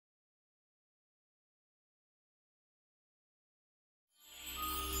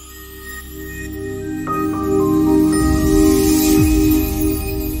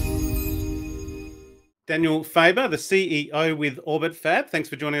Daniel Faber, the CEO with Orbit Fab. Thanks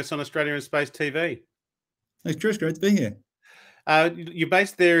for joining us on Australia in Space TV. Thanks, Chris. Great to be here. You're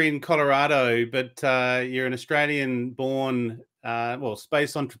based there in Colorado, but you're an Australian-born,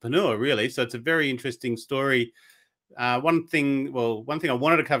 space entrepreneur, really. So it's a very interesting story. One thing I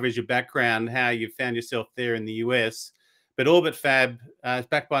wanted to cover is your background, how you found yourself there in the US. But Orbit Fab is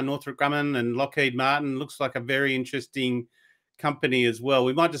backed by Northrop Grumman and Lockheed Martin. Looks like a very interesting company as well.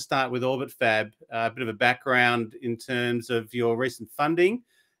 We might just start with Orbit Fab, a bit of a background in terms of your recent funding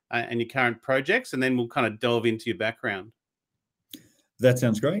and your current projects, and then we'll kind of delve into your background. That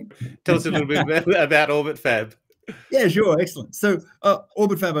sounds great. Tell us a little bit about Orbit Fab. Yeah, sure. Excellent. So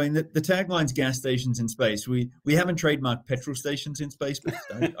Orbit Fab, I mean, the tagline's gas stations in space. We haven't trademarked petrol stations in space, but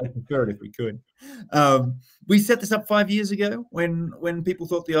I prefer it if we could. We set this up 5 years ago when people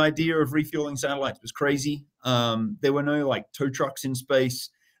thought the idea of refueling satellites was crazy. There were no like tow trucks in space.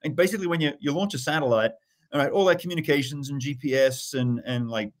 And basically when you launch a satellite, all right, all that communications and GPS and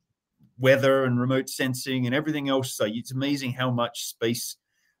like weather and remote sensing and everything else, so it's amazing how much space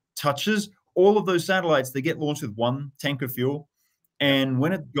touches. All of those satellites, they get launched with one tank of fuel. And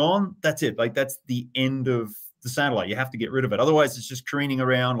when it's gone, that's it. Like that's the end of the satellite. You have to get rid of it. Otherwise, it's just careening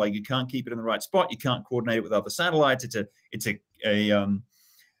around. Like you can't keep it in the right spot. You can't coordinate it with other satellites. It's a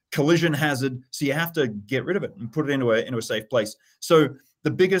collision hazard. So you have to get rid of it and put it into a safe place. So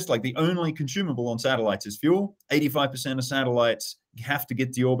the biggest, like the only consumable on satellites is fuel. 85% of satellites have to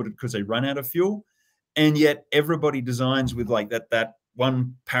get deorbited because they run out of fuel. And yet everybody designs with like that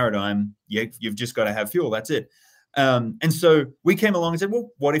one paradigm. You've just got to have fuel. That's it. And so we came along and said,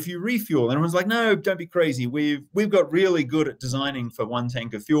 well, what if you refuel? And everyone's like, no, don't be crazy. We've got really good at designing for one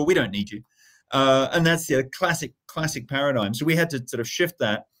tank of fuel. We don't need you. And that's the classic paradigm. So we had to sort of shift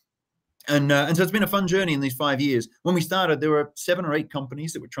that. And so it's been a fun journey in these 5 years. When we started, there were 7 or 8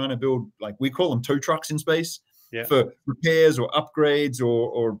 companies that were trying to build, like we call them tow trucks in space, for repairs or upgrades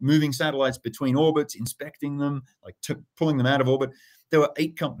or moving satellites between orbits, inspecting them, like pulling them out of orbit. There were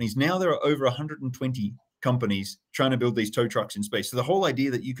 8 companies. Now there are over 120 companies trying to build these tow trucks in space. So the whole idea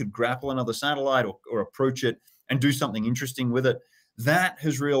that you could grapple another satellite or approach it and do something interesting with it, that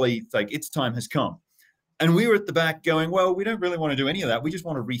has really, like, its time has come. And we were at the back going, well, we don't really want to do any of that. We just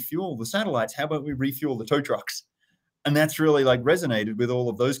want to refuel the satellites. How about we refuel the tow trucks? And that's really like resonated with all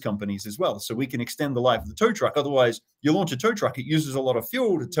of those companies as well. So we can extend the life of the tow truck. Otherwise, you launch a tow truck, it uses a lot of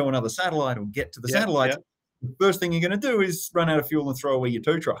fuel to tow another satellite or get to the satellite. The first thing you're going to do is run out of fuel and throw away your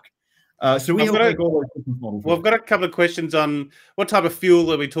tow truck. So we help make all those business models. Well, I've got a couple of questions on what type of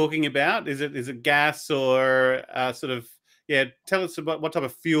fuel are we talking about? Is it gas or tell us about what type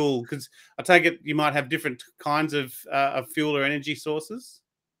of fuel, because I take it you might have different kinds of fuel or energy sources.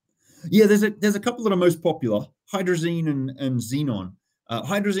 Yeah, there's a couple that are most popular: hydrazine and xenon.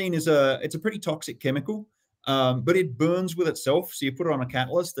 Hydrazine is a pretty toxic chemical, but it burns with itself. So you put it on a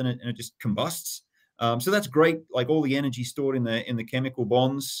catalyst and it just combusts. So that's great. Like all the energy stored in the chemical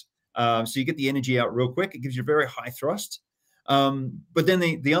bonds. So you get the energy out real quick. It gives you very high thrust. But then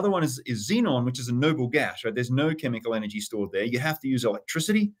the other one is xenon, which is a noble gas, right? There's no chemical energy stored there. You have to use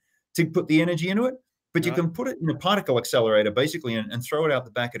electricity to put the energy into it, but you can put it in a particle accelerator basically and throw it out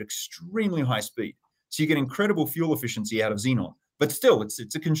the back at extremely high speed. So you get incredible fuel efficiency out of xenon, but still it's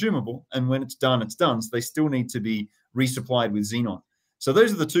a consumable. And when it's done, it's done. So they still need to be resupplied with xenon. So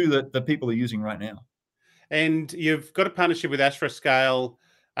those are the two that people are using right now. And you've got a partnership with Astroscale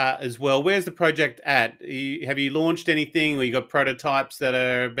as well. Where's the project at? Have you launched anything, or you got prototypes that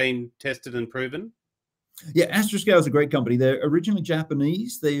are being tested and proven? Yeah, Astroscale is a great company. They're originally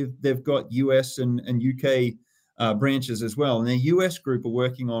Japanese. They've got US and UK branches as well. And their US group are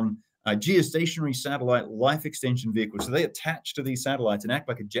working on geostationary satellite life extension vehicles. So they attach to these satellites and act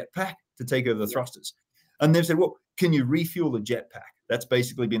like a jetpack to take over the thrusters. And they've said, well, can you refuel the jetpack? That's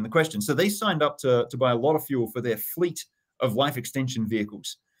basically been the question. So they signed up to buy a lot of fuel for their fleet of life extension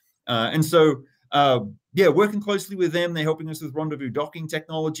vehicles. Working closely with them. They're helping us with rendezvous docking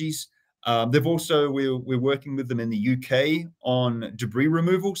technologies. We're working with them in the UK on debris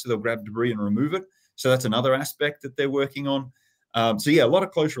removal. So they'll grab debris and remove it. So that's another aspect that they're working on. A lot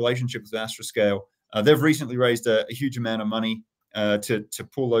of close relationship with Astroscale. They've recently raised a huge amount of money to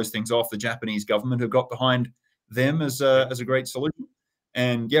pull those things off. The Japanese government have got behind them as a great solution.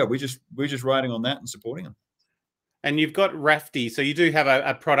 And yeah, we're just riding on that and supporting them. And you've got RAFTI, so you do have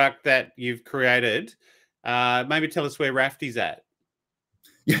a product that you've created. Maybe tell us where RAFTI's at.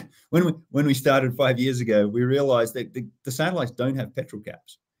 Yeah, when we started 5 years ago, we realized that the satellites don't have petrol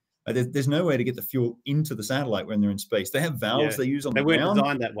caps. There's no way to get the fuel into the satellite when they're in space. They have valves they use on the ground. They weren't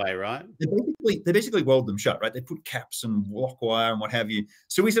designed that way, right? They basically weld them shut, right? They put caps and lock wire and what have you.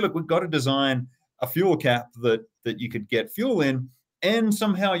 So we said, look, we've got to design a fuel cap that you could get fuel in, and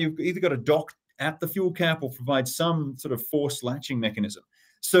somehow you've either got to dock at the fuel cap or provide some sort of forced latching mechanism.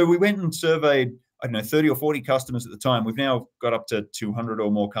 So we went and surveyed, I don't know, 30 or 40 customers at the time. We've now got up to 200 or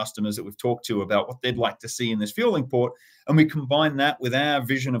more customers that we've talked to about what they'd like to see in this fueling port. And we combined that with our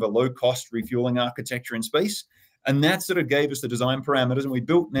vision of a low-cost refueling architecture in space. And that sort of gave us the design parameters. And we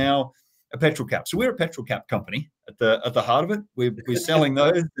built now a petrol cap. So we're a petrol cap company at the heart of it. We're selling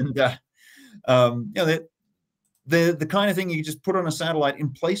those. And they're the kind of thing you just put on a satellite in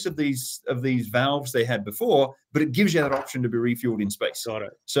place of these valves they had before, but it gives you that option to be refueled in space. Got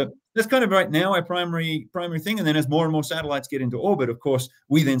it. So that's kind of right now our primary thing. And then as more and more satellites get into orbit, of course,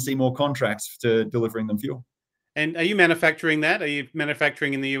 we then see more contracts to delivering them fuel. And are you manufacturing that? Are you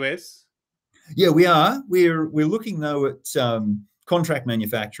manufacturing in the US? Yeah, we are. We're looking though at contract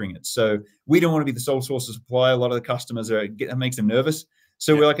manufacturing it. So we don't want to be the sole source of supply. A lot of the customers it makes them nervous.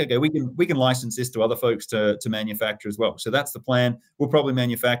 So we're like, okay, we can license this to other folks to manufacture as well. So that's the plan. We'll probably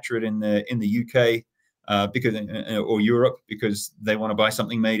manufacture it in the UK because or Europe, because they want to buy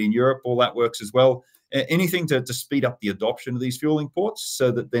something made in Europe. All that works as well. Anything to speed up the adoption of these fueling ports,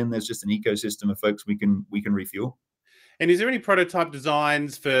 so that then there's just an ecosystem of folks we can refuel. And is there any prototype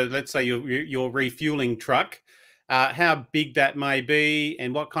designs for, let's say, your refueling truck? How big that may be,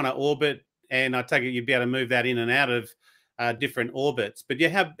 and what kind of orbit? And I take it you'd be able to move that in and out of different orbits. But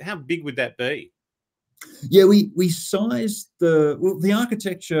yeah, how big would that be? Yeah, we sized the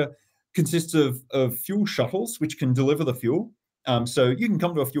architecture consists of fuel shuttles, which can deliver the fuel. So you can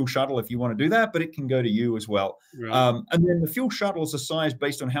come to a fuel shuttle if you want to do that, but it can go to you as well. Right. And then the fuel shuttles are sized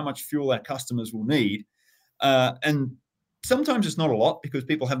based on how much fuel our customers will need. And sometimes it's not a lot because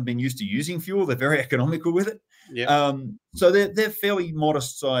people haven't been used to using fuel. They're very economical with it. Yeah. So they're fairly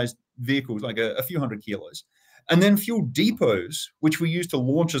modest sized vehicles, like a few hundred kilos. And then fuel depots, which we use to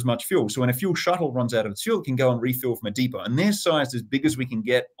launch as much fuel. So when a fuel shuttle runs out of its fuel, it can go and refuel from a depot. And they're sized as big as we can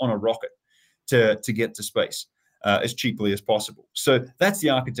get on a rocket to get to space as cheaply as possible. So that's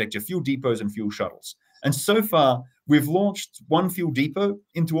the architecture, fuel depots and fuel shuttles. And so far, we've launched one fuel depot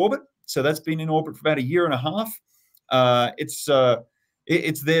into orbit. So that's been in orbit for about a year and a half.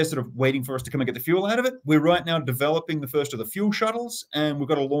 It's there sort of waiting for us to come and get the fuel out of it. We're right now developing the first of the fuel shuttles, and we've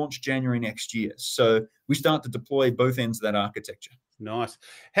got to launch January next year. So we start to deploy both ends of that architecture. Nice.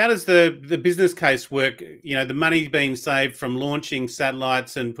 How does the business case work? You know, the money being saved from launching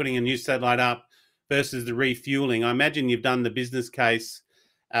satellites and putting a new satellite up versus the refueling. I imagine you've done the business case.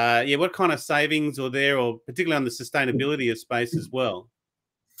 What kind of savings are there, or particularly on the sustainability of space as well?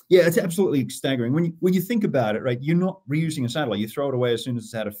 Yeah, it's absolutely staggering. When you think about it, right, you're not reusing a satellite. You throw it away as soon as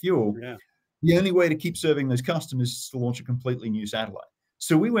it's out of fuel. Yeah. The only way to keep serving those customers is to launch a completely new satellite.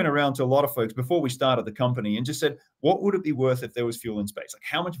 So we went around to a lot of folks before we started the company and just said, what would it be worth if there was fuel in space? Like,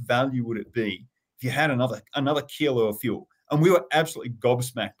 how much value would it be if you had another kilo of fuel? And we were absolutely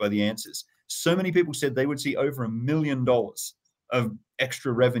gobsmacked by the answers. So many people said they would see over $1 million of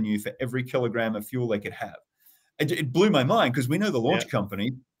extra revenue for every kilogram of fuel they could have. It blew my mind because we know the launch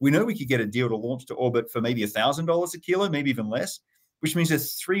company. We know we could get a deal to launch to orbit for maybe $1,000 a kilo, maybe even less, which means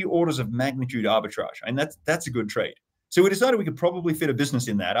there's 3 orders of magnitude arbitrage. And that's a good trade. So we decided we could probably fit a business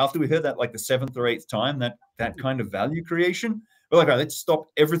in that. After we heard that like the 7th or 8th time, that kind of value creation, we're like, all right, let's stop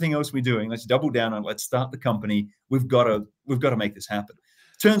everything else we're doing. Let's double down on it. Let's start the company. We've got to make this happen.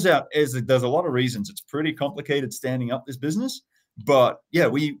 Turns out, there's a lot of reasons. It's pretty complicated standing up this business. But yeah,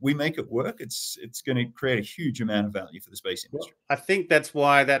 we make it work. It's going to create a huge amount of value for the space industry. I think that's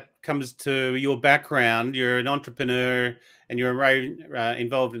why that comes to your background. You're an entrepreneur, and you're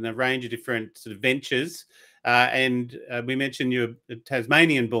involved in a range of different sort of ventures. And we mentioned you're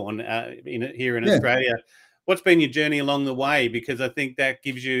Tasmanian born here in Australia. What's been your journey along the way? Because I think that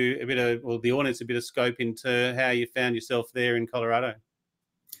gives you the audience a bit of scope into how you found yourself there in Colorado.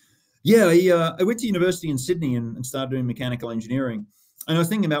 Yeah, I went to university in Sydney and started doing mechanical engineering. And I was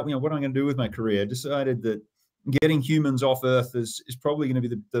thinking about, what I'm going to do with my career. I decided that getting humans off Earth is probably going to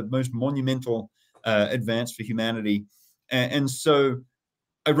be the most monumental advance for humanity. And so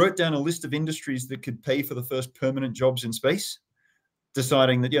I wrote down a list of industries that could pay for the first permanent jobs in space,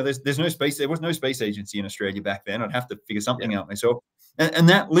 deciding that, there's no space. There was no space agency in Australia back then. I'd have to figure something out myself. And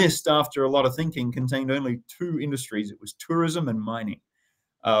that list, after a lot of thinking, contained only 2 industries. It was tourism and mining.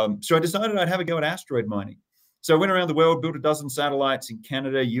 So I decided I'd have a go at asteroid mining. So I went around the world, built a dozen satellites in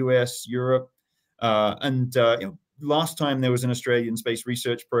Canada, US, Europe. Last time there was an Australian space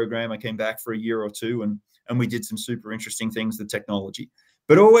research program, I came back for a year or 2 and we did some super interesting things with technology.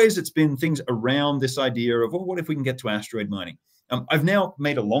 But always it's been things around this idea of, what if we can get to asteroid mining? I've now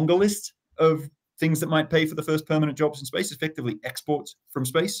made a longer list of things that might pay for the first permanent jobs in space, effectively exports from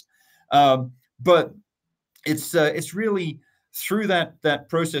space. But it's really through that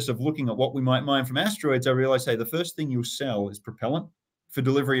process of looking at what we might mine from asteroids, I realized, hey, the first thing you'll sell is propellant for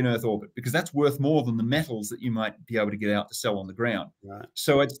delivery in Earth orbit, because that's worth more than the metals that you might be able to get out to sell on the ground. Right.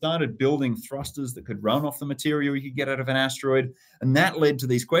 So I started building thrusters that could run off the material you could get out of an asteroid. And that led to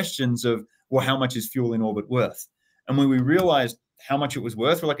these questions of, well, how much is fuel in orbit worth? And when we realized how much it was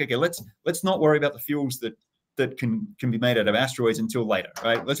worth, we're like, okay, let's not worry about the fuels that can be made out of asteroids until later,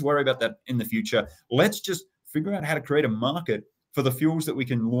 right? Let's worry about that in the future. Let's just figure out how to create a market for the fuels that we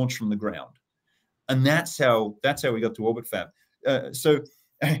can launch from the ground. And that's how we got to Orbit Fab. So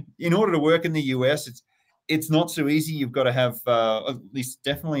in order to work in the US, it's not so easy. You've got to have, at least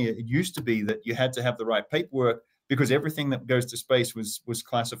definitely it used to be that you had to have the right paperwork, because everything that goes to space was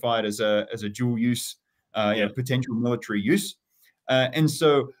classified as a dual use, potential military use. And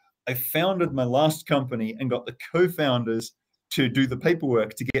so I founded my last company and got the co-founders to do the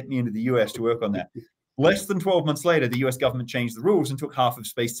paperwork to get me into the US to work on that. Less than 12 months later, the US government changed the rules and took half of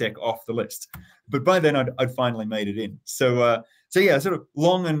space tech off the list. But by then, I'd finally made it in. So yeah, sort of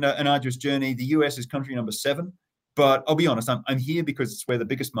long and an arduous journey. The US is country number 7. But I'll be honest, I'm here because it's where the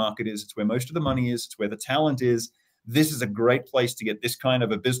biggest market is. It's where most of the money is. It's where the talent is. This is a great place to get this kind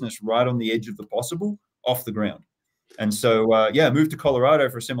of a business right on the edge of the possible off the ground. And so, moved to Colorado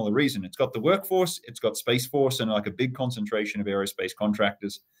for a similar reason. It's got the workforce, it's got Space Force, and like a big concentration of aerospace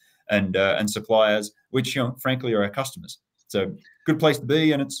contractors and suppliers, which, frankly, are our customers. So good place to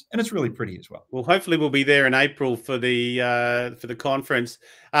be, and it's really pretty as well. Well, hopefully we'll be there in April for the conference.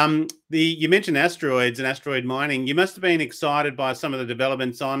 You mentioned asteroids and asteroid mining. You must have been excited by some of the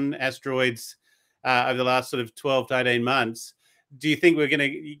developments on asteroids over the last sort of 12 to 18 months. Do you think we're going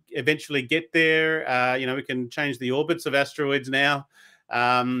to eventually get there? We can change the orbits of asteroids now.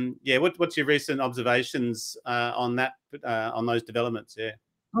 What's your recent observations on that, on those developments? Yeah.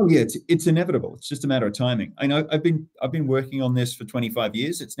 Oh yeah, it's inevitable. It's just a matter of timing. I know I've been working on this for 25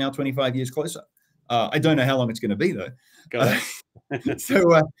 years. It's now 25 years closer. I don't know how long it's going to be though. Got it.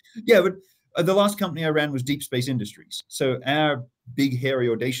 But the last company I ran was Deep Space Industries. So our big, hairy,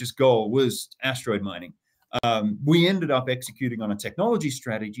 audacious goal was asteroid mining. We ended up executing on a technology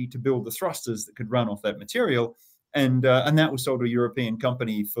strategy to build the thrusters that could run off that material, and that was sold to a European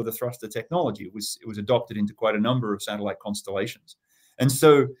company for the thruster technology. It was adopted into quite a number of satellite constellations. And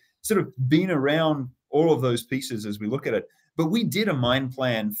so sort of being around all of those pieces as we look at it. But we did a mine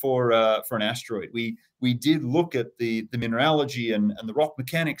plan for an asteroid. We did look at the mineralogy and the rock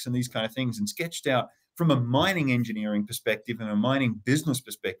mechanics and these kind of things, and sketched out from a mining engineering perspective and a mining business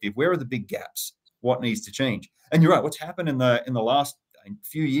perspective, where are the big gaps? What needs to change? And you're right, what's happened in the last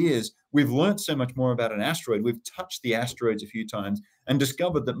few years, we've learned so much more about an asteroid. We've touched the asteroids a few times and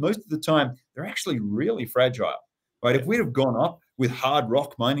discovered that most of the time, they're actually really fragile. Right? If we'd have gone up with hard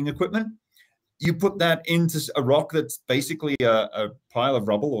rock mining equipment, you put that into a rock that's basically a pile of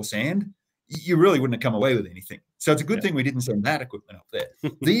rubble or sand, you really wouldn't have come away with anything. So it's a good thing we didn't send that equipment up there.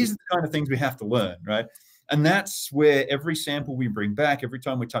 These are the kind of things we have to learn, right? And that's where every sample we bring back, every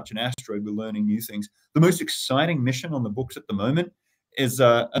time we touch an asteroid, we're learning new things. The most exciting mission on the books at the moment is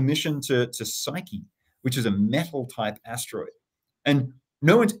a mission to Psyche, which is a metal-type asteroid. And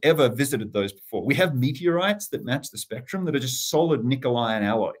no one's ever visited those before. We have meteorites that match the spectrum that are just solid nickel iron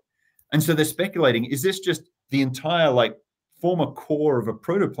alloy. And so they're speculating, is this just the entire former core of a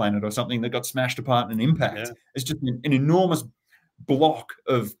protoplanet or something that got smashed apart in an impact? Yeah. It's just an enormous block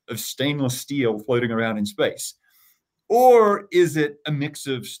of stainless steel floating around in space. Or is it a mix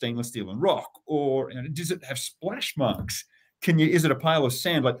of stainless steel and rock? Or does it have splash marks? Is it a pile of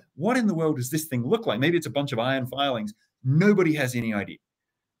sand? What in the world does this thing look like? Maybe it's a bunch of iron filings. Nobody has any idea.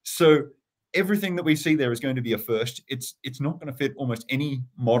 So everything that we see there is going to be a first. It's not going to fit almost any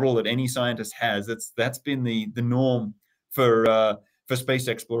model that any scientist has. That's been the norm for space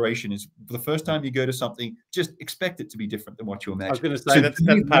exploration. Is the first time you go to something, just expect it to be different than what you imagine. I was going to say, so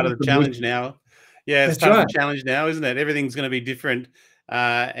that's part of the challenge now. Yeah, it's part of the challenge now, isn't it? Everything's going to be different,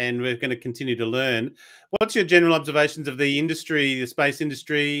 and we're going to continue to learn. What's your general observations of the industry, the space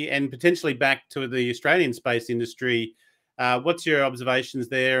industry, and potentially back to the Australian space industry? What's your observations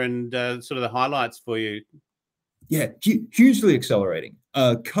there, and sort of the highlights for you? Yeah, hugely accelerating.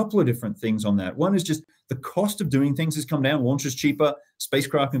 A couple of different things on that. One is just the cost of doing things has come down. Launch is cheaper.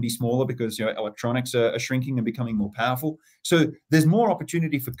 Spacecraft can be smaller because electronics are shrinking and becoming more powerful. So there's more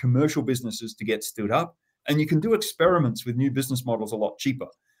opportunity for commercial businesses to get stood up, and you can do experiments with new business models a lot cheaper.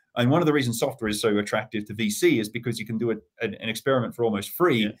 And one of the reasons software is so attractive to VC is because you can do an experiment for almost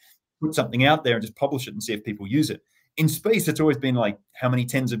free, put something out there and just publish it and see if people use it. In space, it's always been how many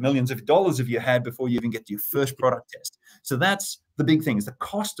tens of millions of dollars have you had before you even get to your first product test? So that's the big thing is the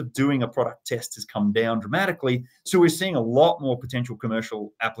cost of doing a product test has come down dramatically. So we're seeing a lot more potential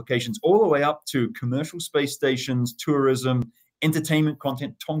commercial applications, all the way up to commercial space stations, tourism, entertainment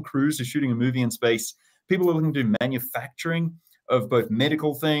content. Tom Cruise is shooting a movie in space. People are looking to do manufacturing of both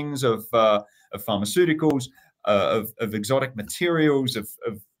medical things, of pharmaceuticals, of exotic materials, of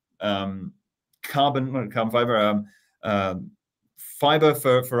carbon fiber, fiber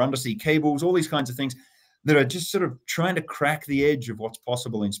for undersea cables, all these kinds of things that are just sort of trying to crack the edge of what's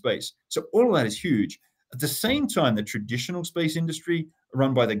possible in space. So all of that is huge. At the same time, the traditional space industry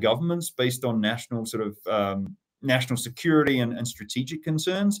run by the governments based on national sort of national security and strategic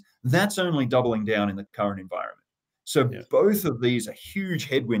concerns, that's only doubling down in the current environment. So both of these are huge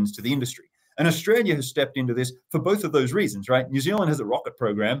headwinds to the industry. And Australia has stepped into this for both of those reasons, right? New Zealand has a rocket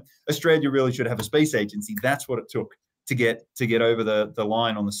program. Australia really should have a space agency. That's what it took to get over the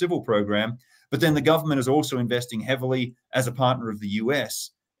line on the civil program. But then the government is also investing heavily as a partner of the US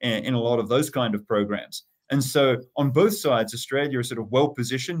in a lot of those kind of programs. And so on both sides, Australia is sort of well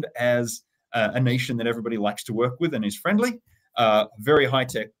positioned as a nation that everybody likes to work with and is friendly, very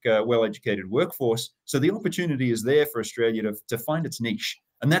high-tech, well-educated workforce. So the opportunity is there for Australia to find its niche.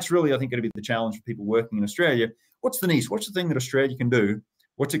 And that's really, I think, going to be the challenge for people working in Australia. What's the niche? What's the thing that Australia can do?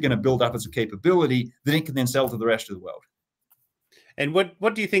 What's it going to build up as a capability that it can then sell to the rest of the world? And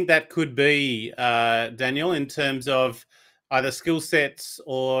what do you think that could be, Daniel, in terms of either skill sets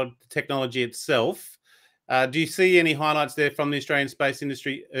or technology itself? Do you see any highlights there from the Australian space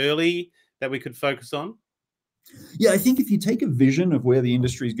industry early that we could focus on? Yeah, I think if you take a vision of where the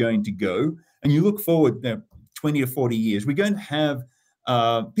industry is going to go and you look forward 20 to 40 years, we're going to have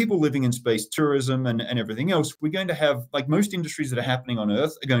people living in space, tourism and everything else. We're going to have, like most industries that are happening on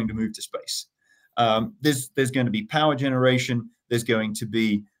Earth, are going to move to space. There's going to be power generation. There's going to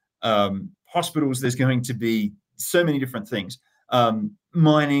be hospitals. There's going to be so many different things.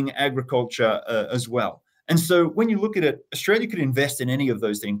 Mining, agriculture as well. And so when you look at it, Australia could invest in any of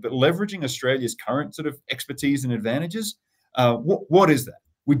those things, but leveraging Australia's current sort of expertise and advantages, what is that?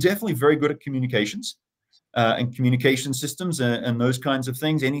 We're definitely very good at communications and communication systems and those kinds of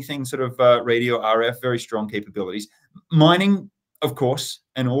things. Anything sort of radio, RF, very strong capabilities. Mining, of course,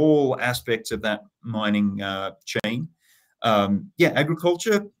 and all aspects of that mining chain.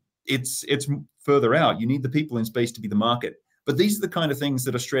 Agriculture, it's further out. You need the people in space to be the market. But these are the kind of things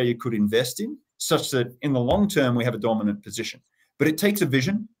that Australia could invest in, such that in the long term, we have a dominant position. But it takes a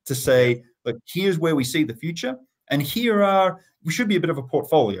vision to say, look, here's where we see the future. And we should be a bit of a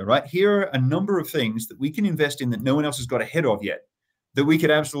portfolio, right? Here are a number of things that we can invest in that no one else has got ahead of yet, that we could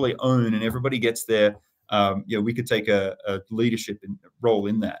absolutely own, and everybody gets there. We could take a leadership role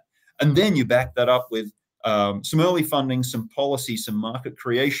in that. And then you back that up with some early funding, some policy, some market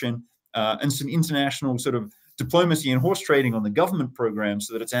creation, and some international sort of diplomacy and horse trading on the government program,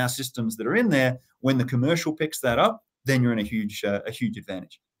 so that it's our systems that are in there. When the commercial picks that up, then you're in a huge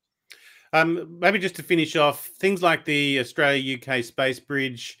advantage. Maybe just to finish off, things like the Australia-UK Space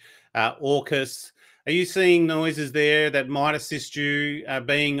Bridge, AUKUS, are you seeing noises there that might assist you,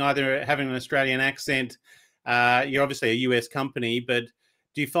 being either having an Australian accent? You're obviously a US company, but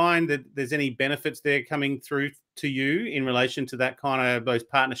do you find that there's any benefits there coming through to you in relation to that kind of those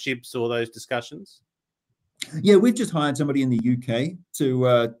partnerships or those discussions? Yeah, we've just hired somebody in the UK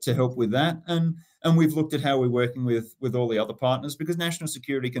to help with that, and we've looked at how we're working with all the other partners, because national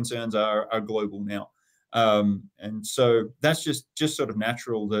security concerns are global now, and so that's just sort of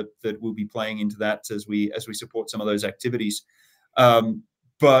natural that we'll be playing into that as we support some of those activities.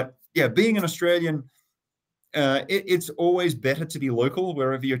 But yeah, being an Australian, it's always better to be local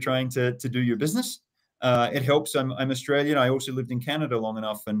wherever you're trying to do your business. It helps. I'm Australian. I also lived in Canada long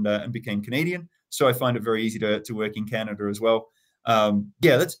enough and became Canadian. So I find it very easy to work in Canada as well.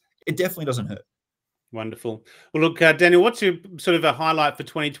 It definitely doesn't hurt. Wonderful. Well, look, Daniel, what's your sort of a highlight for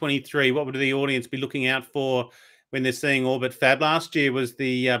 2023? What would the audience be looking out for when they're seeing Orbit Fab? Last year was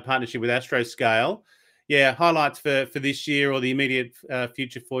the partnership with Astroscale. Yeah, highlights for this year or the immediate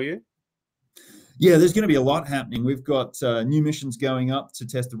future for you? Yeah, there's going to be a lot happening. We've got new missions going up to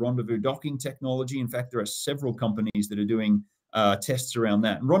test the rendezvous docking technology. In fact, there are several companies that are doing tests around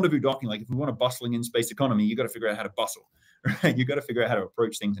that. And rendezvous docking, like if we want a bustling in space economy, you've got to figure out how to bustle, right? You've got to figure out how to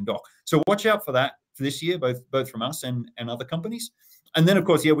approach things and dock. So watch out for that for this year, both from us and other companies. And then, of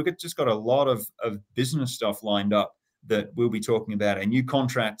course, we've just got a lot of business stuff lined up that we'll be talking about, and new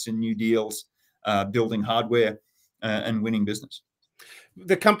contracts and new deals, building hardware and winning business.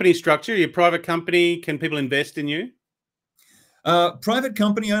 The company structure, your private company, can people invest in you? Private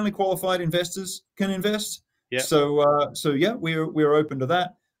company, only qualified investors can invest. Yeah. So yeah, we're open to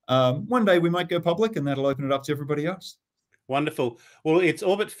that. One day we might go public, and that'll open it up to everybody else. Wonderful. Well, it's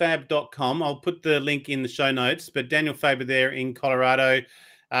orbitfab.com. I'll put the link in the show notes. But Daniel Faber there in Colorado,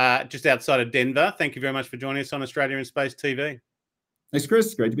 just outside of Denver. Thank you very much for joining us on Australia in Space TV. Thanks,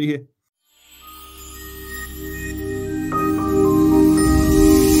 Chris. Great to be here.